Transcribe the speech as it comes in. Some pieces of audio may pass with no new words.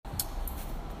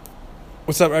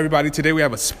What's up, everybody? Today we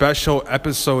have a special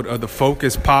episode of the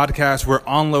Focus Podcast. We're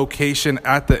on location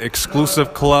at the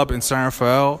Exclusive Club in San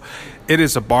Rafael. It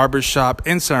is a barbershop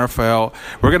in San Rafael.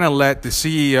 We're going to let the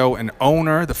CEO and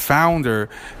owner, the founder,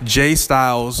 Jay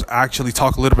Styles, actually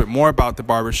talk a little bit more about the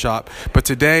barbershop. But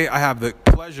today I have the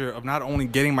pleasure of not only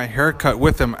getting my hair cut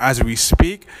with him as we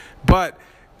speak, but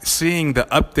seeing the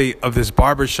update of this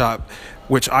barbershop,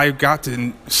 which I got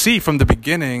to see from the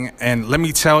beginning. And let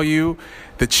me tell you,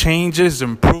 the changes,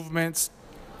 improvements,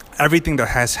 everything that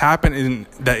has happened and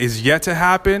that is yet to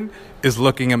happen is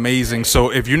looking amazing.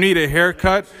 So if you need a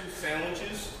haircut,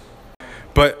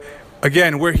 but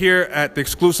again, we're here at the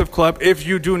Exclusive Club. If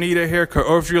you do need a haircut,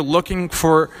 or if you're looking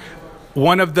for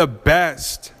one of the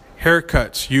best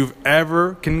haircuts you've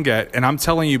ever can get, and I'm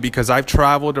telling you because I've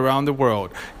traveled around the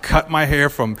world, cut my hair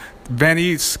from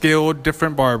many skilled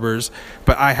different barbers,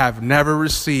 but I have never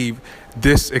received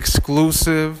this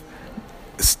exclusive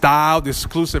style, this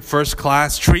exclusive first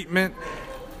class treatment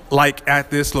like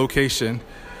at this location.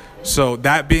 So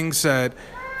that being said,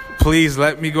 please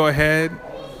let me go ahead.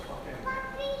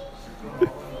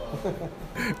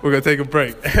 We're gonna take a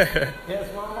break. The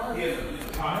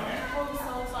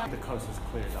coast is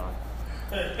clear, dog.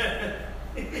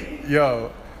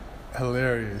 Yo,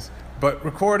 hilarious. But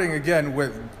recording again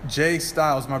with Jay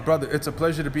Styles, my brother. It's a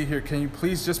pleasure to be here. Can you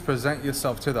please just present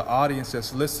yourself to the audience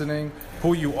that's listening,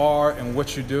 who you are and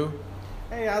what you do?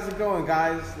 Hey, how's it going,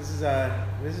 guys? This is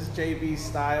JB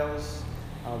Styles,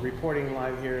 reporting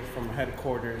live here from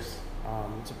headquarters.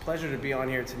 It's a pleasure to be on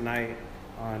here tonight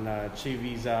on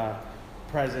Chivi's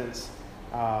presence.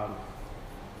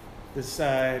 This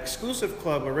Exclusive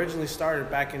Club originally started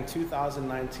back in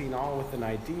 2019, all with an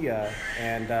idea,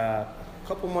 and a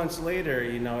couple months later,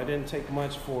 it didn't take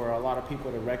much for a lot of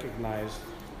people to recognize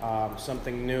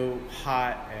something new,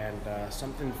 hot, and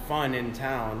something fun in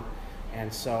town.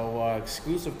 And so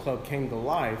Exclusive Club came to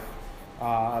life.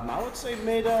 I would say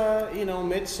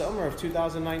midsummer of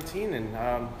 2019,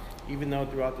 and even though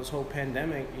throughout this whole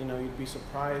pandemic, you'd be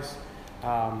surprised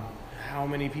how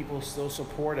many people still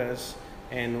support us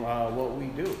and what we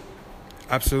do.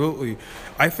 Absolutely.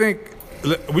 I think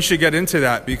we should get into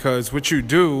that because what you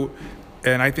do,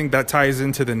 and I think that ties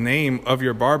into the name of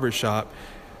your barbershop,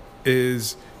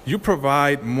 is you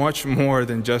provide much more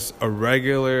than just a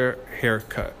regular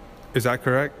haircut. Is that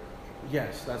correct?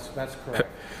 Yes, that's correct.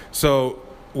 So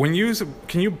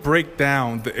can you break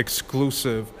down the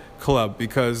Exclusive Club?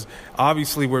 Because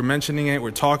obviously we're mentioning it, we're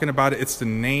talking about it, it's the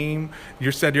name.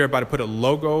 You said you're about to put a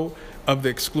logo of the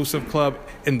Exclusive Club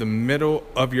in the middle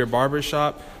of your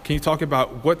barbershop. Can you talk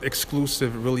about what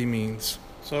exclusive really means?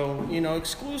 So,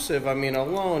 exclusive,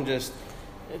 alone just,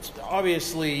 it's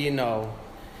obviously, in a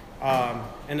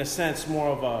sense, more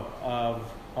of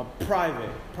a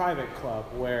private club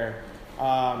where,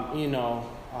 back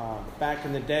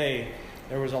in the day,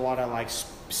 there was a lot of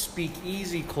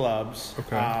speakeasy clubs.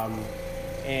 Okay.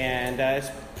 And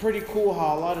it's pretty cool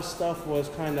how a lot of stuff was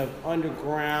kind of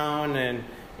underground and,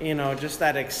 just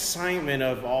that excitement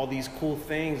of all these cool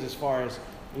things as far as,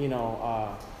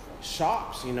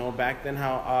 shops, back then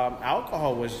how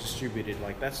alcohol was distributed.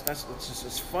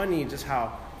 It's funny just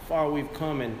how far we've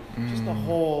come and just the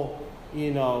whole,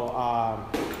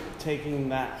 taking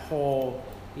that whole,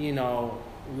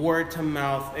 word to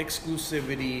mouth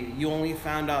exclusivity. You only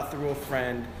found out through a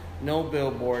friend, no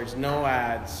billboards, no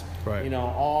ads, right.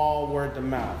 All word to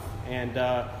mouth. And,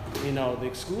 the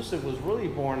Exclusive was really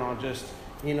born on just,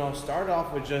 started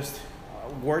off with just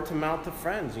word to mouth to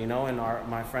friends, and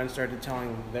my friends started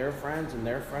telling their friends,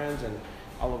 and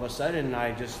all of a sudden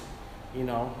I just,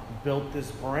 built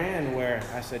this brand where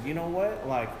I said, you know what,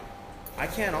 I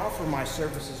can't offer my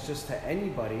services just to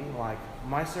anybody.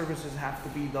 My services have to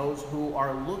be those who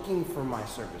are looking for my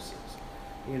services.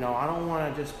 I don't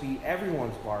want to just be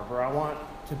everyone's barber. I want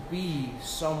to be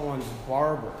someone's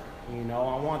barber.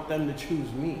 I want them to choose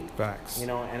me. Facts.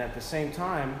 And at the same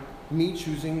time, me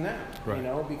choosing them. Right.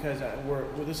 Because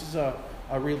this is a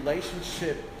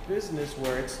relationship business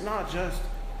where it's not just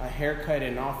a haircut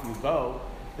and off you go.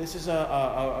 This is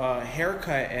a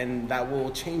haircut and that will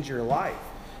change your life.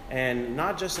 And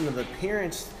not just in the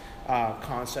appearance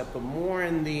concept, but more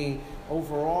in the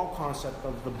overall concept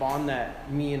of the bond that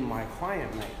me and my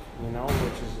client make,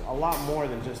 which is a lot more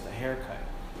than just a haircut.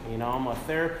 I'm a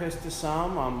therapist to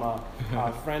some, I'm a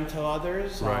friend to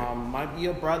others, right. Might be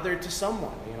a brother to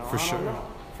someone, For sure. don't know.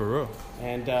 For real.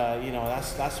 And,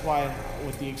 that's why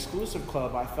with the Exclusive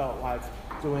Club, I felt like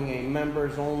doing a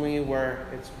members only where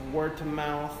it's word to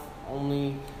mouth,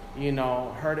 only,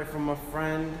 heard it from a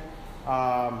friend.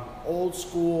 Old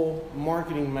school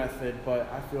marketing method,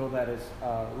 but I feel that it's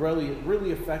really,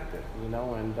 really effective, and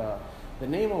the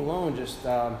name alone just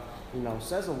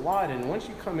says a lot. And once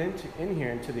you come in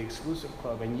here into the exclusive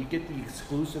club and you get the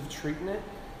exclusive treatment,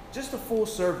 just a full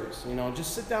service.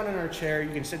 Just sit down in our chair.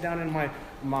 You can sit down in my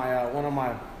one of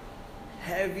my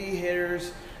heavy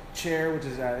hitters chair, which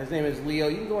is his name is Leo.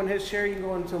 You can go in his chair. You can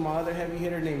go into my other heavy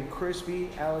hitter named Crispy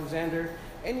Alexander.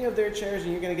 Any of their chairs,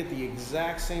 and you're gonna get the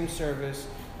exact same service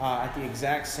at the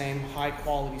exact same high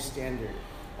quality standard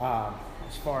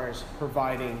as far as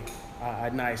providing a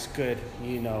nice, good,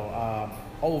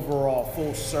 overall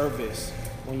full service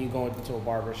when you go into a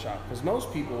barber shop. Because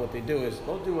most people, what they do is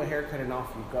they'll do a haircut and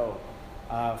off you go.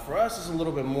 For us, it's a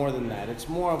little bit more than that. It's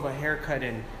more of a haircut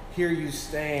and here you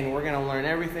stay, and we're gonna learn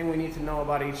everything we need to know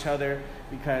about each other,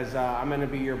 because I'm gonna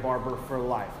be your barber for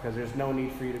life, because there's no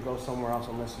need for you to go somewhere else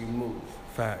unless you move.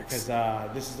 Facts.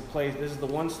 Because this is the place, this is the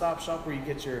one-stop shop where you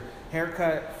get your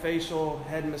haircut, facial,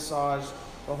 head massage,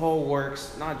 the whole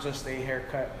works, not just a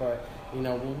haircut, but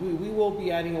we will be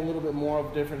adding a little bit more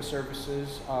of different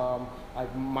services,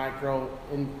 like micro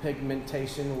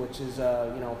pigmentation, which is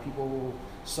people who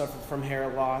suffer from hair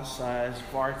loss, as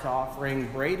far to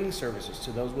offering braiding services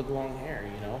to those with long hair.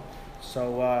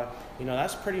 So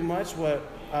that's pretty much what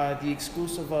the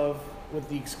exclusive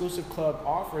club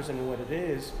offers and what it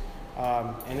is.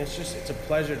 And it's a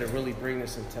pleasure to really bring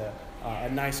this into a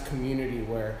nice community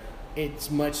where it's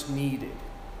much needed.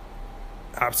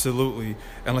 Absolutely.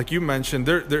 And like you mentioned,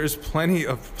 there is plenty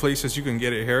of places you can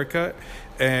get a haircut,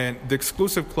 and the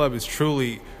exclusive club is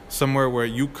truly somewhere where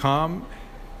you come,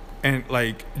 and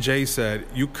like Jay said,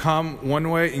 you come one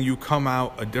way and you come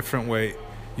out a different way.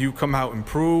 You come out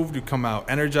improved, you come out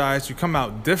energized, you come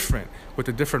out different, with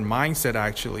a different mindset,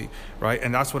 actually, right?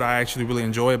 And that's what I actually really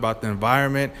enjoy about the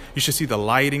environment. You should see the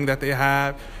lighting that they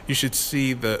have. You should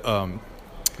see the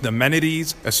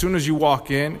amenities. As soon as you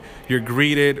walk in, you're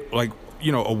greeted like,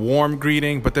 a warm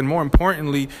greeting, but then more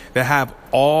importantly, they have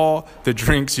all the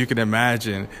drinks you can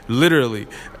imagine. Literally,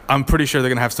 I'm pretty sure they're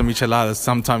going to have some micheladas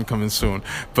sometime coming soon.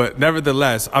 But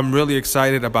nevertheless, I'm really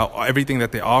excited about everything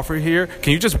that they offer here.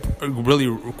 Can you just really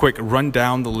quick run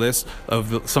down the list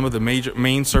of some of the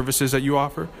main services that you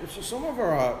offer? So some of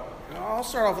our, I'll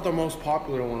start off with the most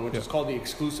popular one, which is called the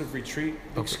Exclusive Retreat.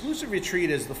 The Exclusive Retreat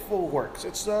is the full works.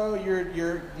 It's the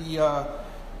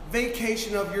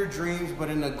vacation of your dreams, but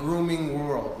in a grooming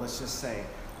world, let's just say.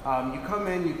 You come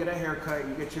in, you get a haircut,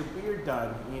 you get your beard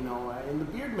done, and the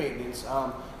beard maintenance,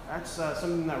 that's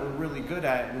something that we're really good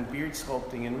at in beard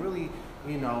sculpting, and really,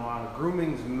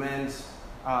 grooming men's,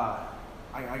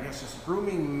 just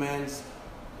grooming men's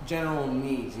general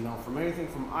needs, from everything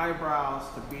from eyebrows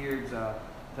to beards, to,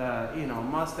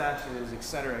 mustaches,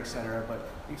 etc., etc. But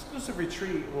the Exclusive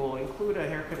Retreat will include a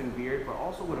haircut and beard, but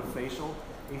also with a facial.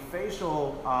 A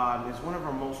facial is one of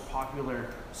our most popular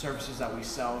services that we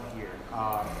sell here.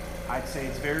 I'd say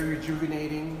it's very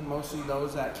rejuvenating, mostly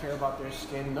those that care about their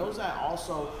skin. Those that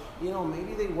also,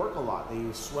 maybe they work a lot,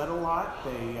 they sweat a lot,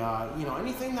 they,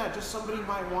 anything that just somebody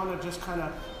might want to just kind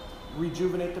of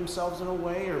rejuvenate themselves in a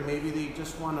way, or maybe they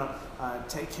just want to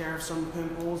take care of some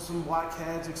pimples, some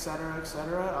blackheads, etc.,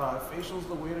 etc. Facial's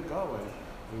the way to go.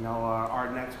 And our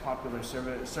next popular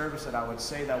service that I would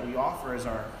say that we offer is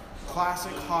our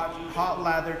classic hot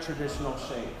lather traditional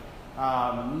shave.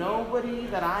 Nobody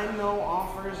that I know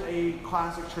offers a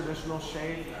classic traditional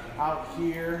shave out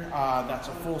here. That's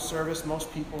a full service.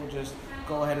 Most people just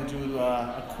go ahead and do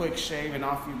a quick shave and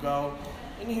off you go.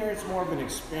 In here, it's more of an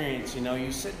experience.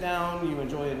 You sit down, you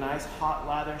enjoy a nice hot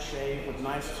lather shave with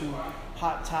nice 2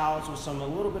 hot towels with a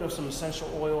little bit of some essential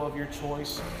oil of your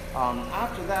choice.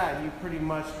 After that, you pretty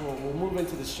much will move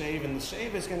into the shave, and the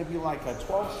shave is going to be like a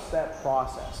 12-step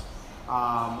process,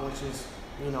 which is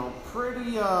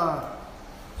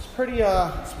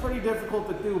it's pretty difficult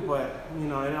to do, but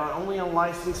only a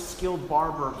licensed, skilled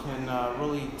barber can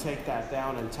really take that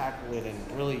down and tackle it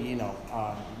and really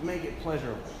make it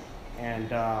pleasurable. And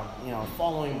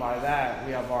following by that,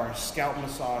 we have our scalp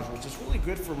massage, which is really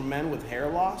good for men with hair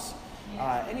loss.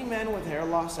 Any man with hair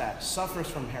loss that suffers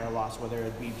from hair loss, whether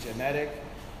it be genetic,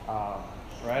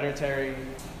 hereditary,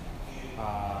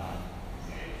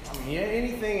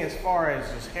 anything as far as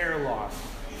just hair loss,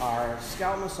 our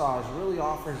scalp massage really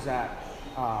offers that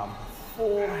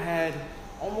full head,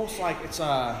 almost like it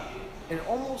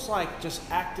almost like just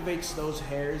activates those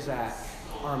hairs that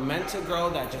are meant to grow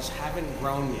that just haven't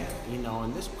grown yet,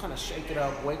 and this will kind of shake it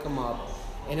up, wake them up,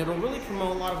 and it'll really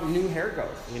promote a lot of new hair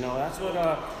growth. That's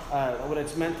what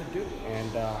it's meant to do.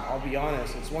 And I'll be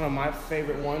honest, it's one of my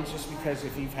favorite ones, just because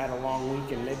if you've had a long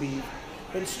week and maybe you've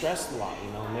been stressed a lot,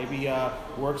 maybe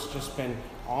work's just been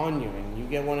on you, and you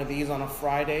get one of these on a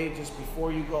Friday just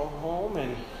before you go home,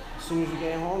 and As soon as you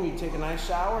get home, you take a nice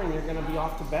shower, and you're gonna be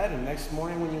off to bed. And next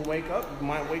morning, when you wake up, you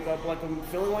might wake up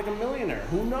feeling like a millionaire.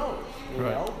 Who knows? You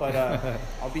know. But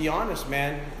I'll be honest,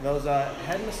 man. Those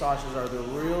head massages are the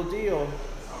real deal.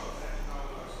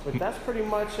 But that's pretty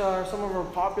much some of our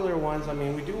popular ones. I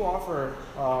mean, we do offer,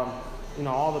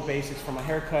 all the basics from a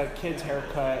haircut, kid's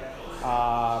haircut,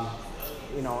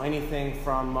 anything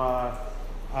from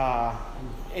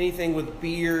anything with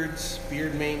beards,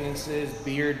 beard maintenances,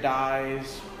 beard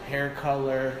dyes, hair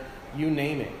color, you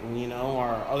name it. And,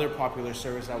 our other popular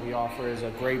service that we offer is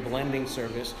a gray blending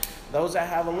service. Those that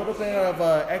have a little bit of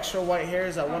extra white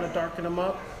hairs that want to darken them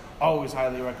up, always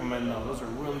highly recommend those. Those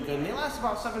are really good, and they last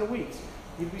about 7 weeks.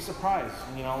 You'd be surprised.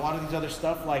 A lot of these other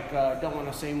stuff, like, don't want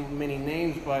to say many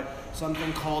names, but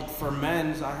something called For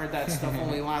Men's, I heard that stuff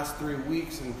only lasts 3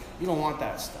 weeks, and you don't want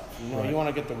that stuff. You want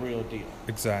to get the real deal.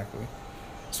 Exactly.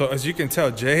 So as you can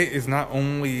tell, Jay is not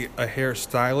only a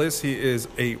hairstylist, he is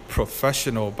a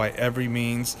professional by every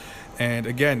means. And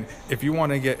again, if you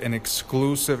want to get an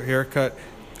exclusive haircut,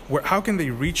 how can they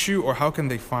reach you, or how can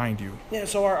they find you? Yeah,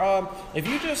 so if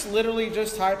you literally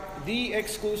type The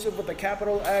Exclusive with a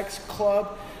capital X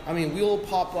Club, we'll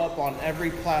pop up on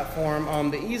every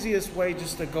platform. The easiest way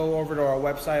just to go over to our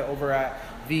website over at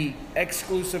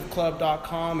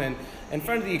theexclusiveclub.com, and in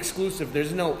front of the exclusive,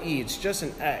 there's no E, it's just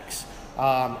an X.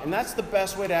 And that's the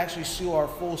best way to actually see our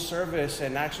full service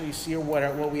and actually see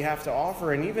what we have to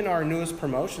offer, and even our newest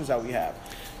promotions that we have,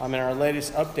 and our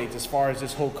latest updates as far as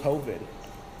this whole COVID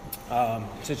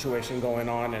situation going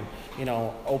on, and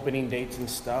opening dates and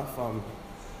stuff.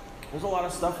 There's a lot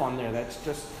of stuff on there that's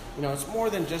just it's more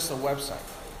than just a website.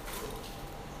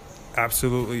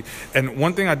 Absolutely. And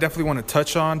one thing I definitely want to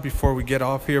touch on before we get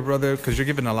off here, brother, because you're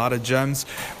giving a lot of gems.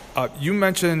 You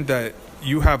mentioned that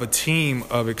you have a team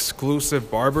of exclusive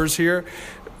barbers here.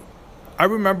 I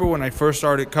remember when I first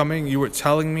started coming, you were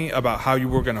telling me about how you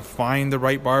were going to find the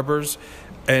right barbers.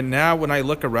 And now when I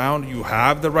look around, you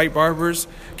have the right barbers.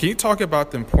 Can you talk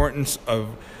about the importance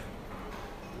of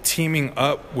teaming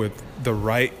up with the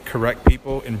right, correct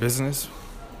people in business?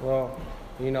 Well,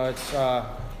 it's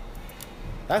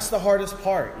that's the hardest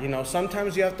part.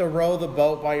 Sometimes you have to row the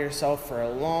boat by yourself for a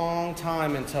long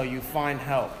time until you find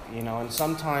help, and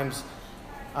sometimes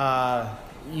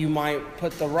you might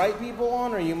put the right people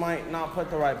on, or you might not put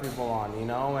the right people on,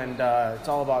 and it's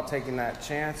all about taking that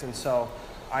chance. And so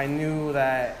I knew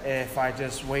that if I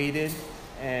just waited,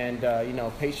 and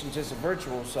patience is a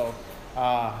virtue, so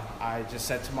I just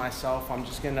said to myself, I'm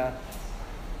just gonna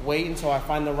wait until I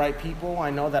find the right people. I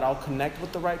know that I'll connect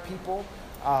with the right people.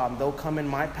 They'll come in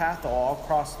my path, I'll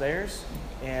cross theirs,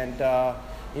 and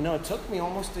it took me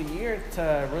almost a year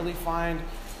to really find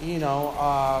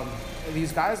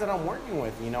these guys that I'm working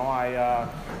with. These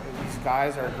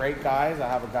guys are great guys. I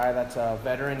have a guy that's a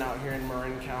veteran out here in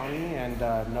Marin County and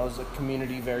knows the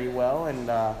community very well,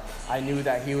 and I knew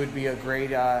that he would be a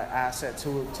great asset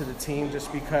to the team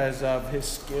just because of his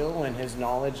skill and his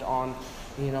knowledge on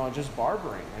just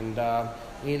barbering. And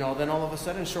then all of a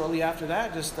sudden, shortly after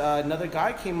that, just another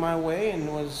guy came my way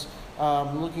and was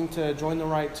looking to join the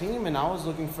right team, and I was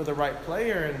looking for the right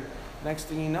player, and next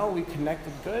thing you know, we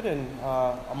connected good, and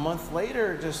a month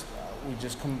later, we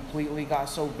just completely got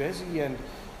so busy, and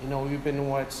we've been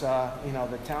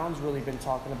the town's really been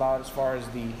talking about as far as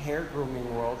the hair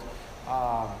grooming world,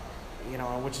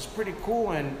 which is pretty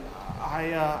cool. And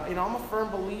I'm a firm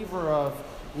believer of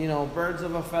birds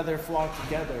of a feather flock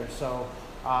together. So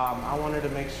I wanted to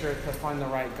make sure to find the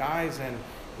right guys, and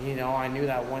I knew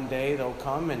that one day they'll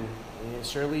come, and it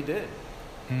surely did.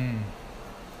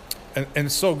 And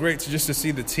it's so great to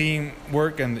see the team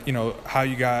work, and how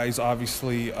you guys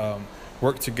obviously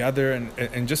work together,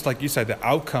 and just like you said, the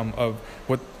outcome of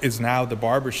what is now the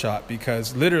barbershop,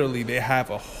 because literally they have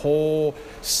a whole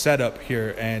setup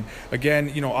here. And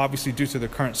again, obviously due to the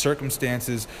current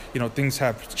circumstances, things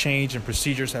have changed and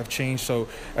procedures have changed. So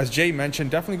as Jay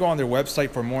mentioned, definitely go on their website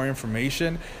for more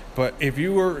information. But if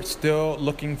you were still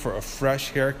looking for a fresh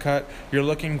haircut, you're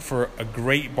looking for a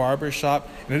great barbershop,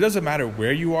 and it doesn't matter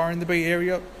where you are in the Bay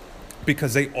Area,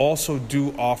 because they also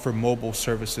do offer mobile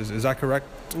services. Is that correct?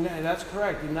 Yeah, that's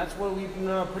correct. And that's what we've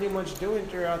been pretty much doing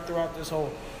throughout this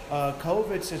whole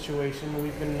COVID situation.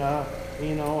 We've been,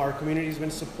 our community's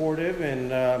been supportive,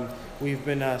 and we've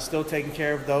been still taking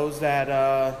care of those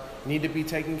that need to be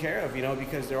taken care of,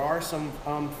 because there are some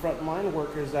frontline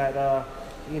workers that,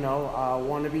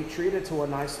 want to be treated to a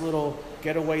nice little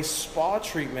getaway spa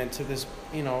treatment to this,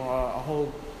 a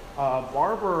whole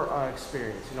barber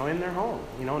experience, in their home.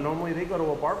 Normally they go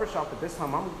to a barbershop, but this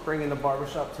time I'm bringing the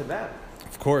barbershop to them.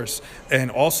 Of course. And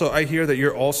also, I hear that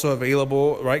you're also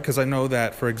available, right? Because I know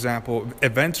that, for example,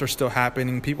 events are still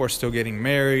happening. People are still getting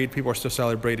married. People are still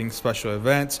celebrating special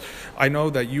events. I know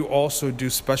that you also do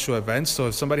special events. So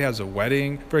if somebody has a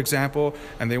wedding, for example,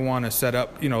 and they want to set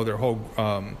up, their whole,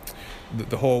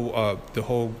 the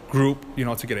whole group,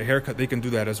 to get a haircut, they can do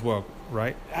that as well,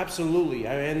 right? Absolutely.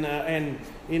 And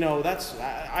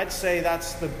I'd say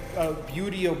that's the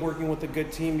beauty of working with a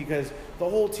good team, because the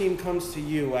whole team comes to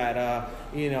you at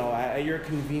your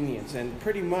convenience, and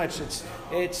pretty much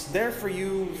it's there for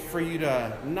you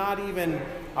to not even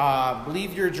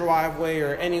leave your driveway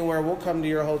or anywhere. We'll come to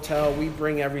your hotel. We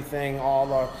bring everything,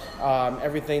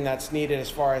 everything that's needed as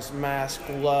far as masks,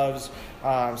 gloves,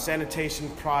 sanitation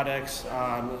products.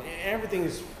 Everything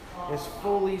is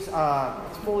fully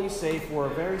safe. We're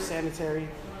very sanitary,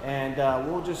 and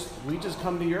we just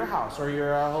come to your house or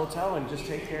your hotel and just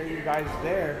take care of you guys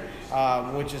there,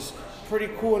 which is pretty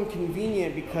cool and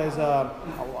convenient, because a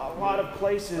lot of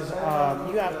places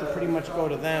you have to pretty much go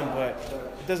to them, but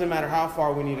it doesn't matter how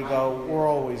far we need to go, we're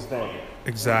always there.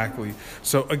 Exactly.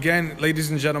 So again, ladies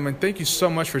and gentlemen, thank you so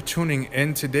much for tuning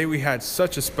in. Today we had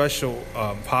such a special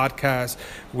podcast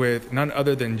with none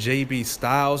other than JB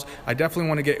Styles. I definitely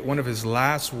want to get one of his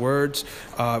last words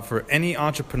for any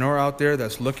entrepreneur out there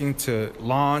that's looking to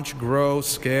launch, grow,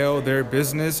 scale their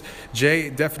business. Jay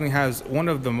definitely has one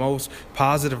of the most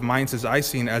positive mindsets I've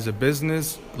seen as a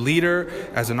business leader,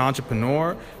 as an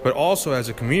entrepreneur, but also as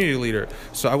a community leader.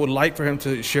 So I would like for him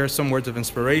to share some words of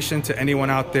inspiration to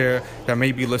anyone out there that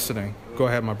may be listening. Go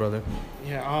ahead, my brother.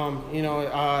 Yeah,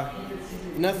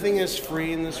 nothing is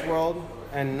free in this world,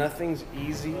 and nothing's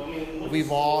easy.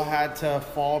 We've all had to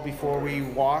fall before we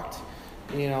walked,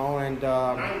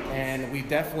 and we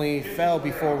definitely fell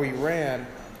before we ran.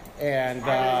 And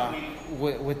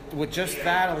with just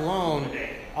that alone,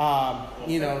 I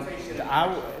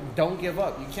don't give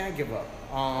up. You can't give up.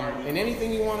 In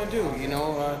anything you want to do,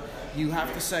 you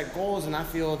have to set goals, and I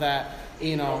feel that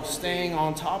staying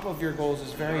on top of your goals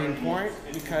is very important,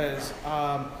 because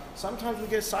sometimes we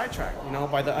get sidetracked,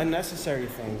 by the unnecessary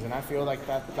things. And I feel like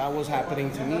that was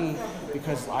happening to me,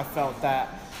 because I felt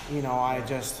that, I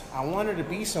wanted to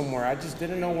be somewhere. I just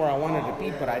didn't know where I wanted to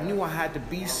be, but I knew I had to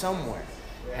be somewhere.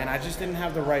 And I just didn't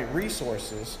have the right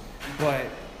resources. But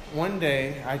one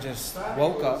day I just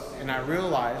woke up and I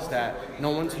realized that no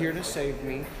one's here to save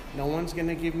me. No one's going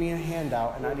to give me a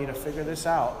handout, and I need to figure this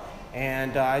out.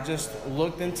 And I just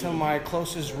looked into my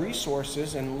closest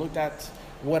resources and looked at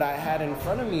what I had in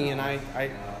front of me, and I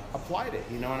applied it,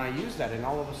 and I used that. And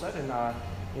all of a sudden, I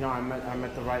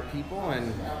met the right people,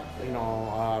 and,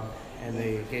 and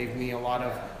they gave me a lot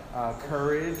of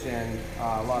courage and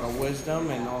a lot of wisdom.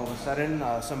 And all of a sudden,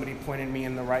 somebody pointed me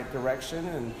in the right direction.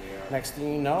 And next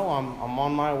thing you know, I'm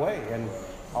on my way. And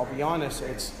I'll be honest,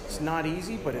 it's not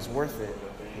easy, but it's worth it.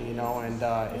 And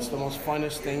it's the most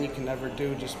funnest thing you can ever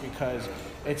do, just because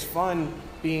it's fun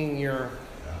being your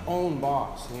own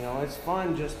boss. It's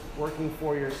fun just working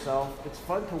for yourself. It's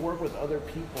fun to work with other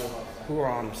people who are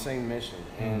on the same mission.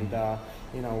 And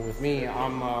with me,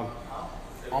 I'm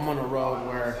on a road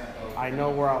where I know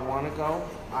where I want to go.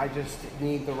 I just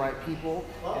need the right people,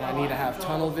 and I need to have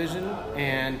tunnel vision,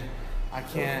 and I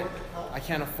can't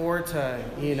afford to,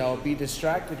 be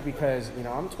distracted, because,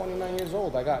 I'm 29 years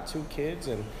old. I got 2 kids,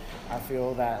 and I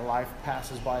feel that life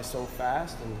passes by so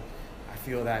fast, and I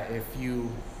feel that if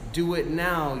you do it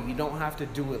now, you don't have to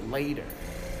do it later.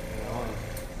 And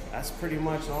that's pretty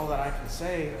much all that I can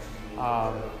say.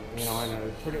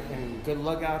 And good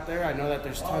luck out there. I know that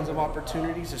there's tons of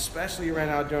opportunities, especially right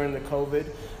now during the COVID.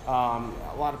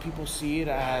 A lot of people see it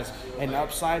as an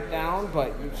upside down,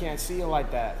 but you can't see it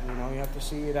like that. You have to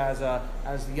see it as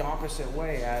the opposite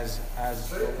way, as a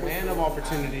land of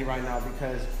opportunity right now.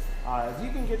 Because if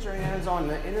you can get your hands on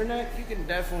the internet, you can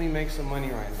definitely make some money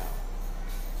right now.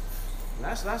 And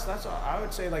that's I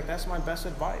would say, like, that's my best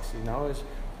advice. Is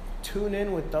tune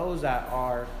in with those that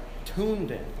are tuned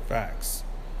in. Facts.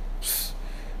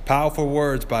 Powerful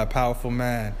words by a powerful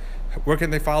man. Where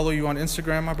can they follow you on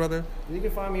Instagram, my brother? You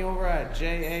can find me over at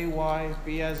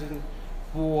JAYB as in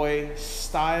boy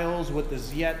Styles with the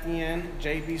Z at the end,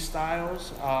 JB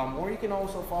Styles. Or you can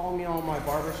also follow me on my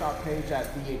barbershop page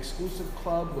at The Exclusive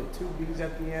Club with 2 B's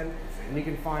at the end, and you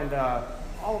can find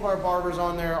all of our barbers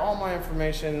on there, all my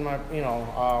information, my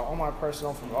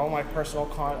personal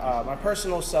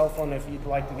cell phone if you'd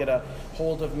like to get a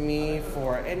hold of me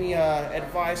for any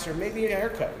advice or maybe a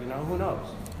haircut. Who knows?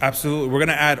 Absolutely. We're going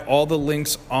to add all the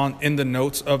links in the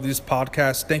notes of this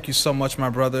podcast. Thank you so much, my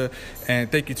brother.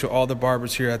 And thank you to all the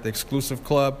barbers here at The Exclusive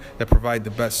Club that provide the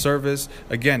best service.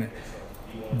 Again,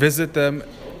 visit them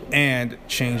and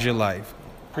change your life.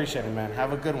 Appreciate it, man.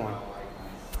 Have a good one.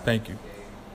 Thank you.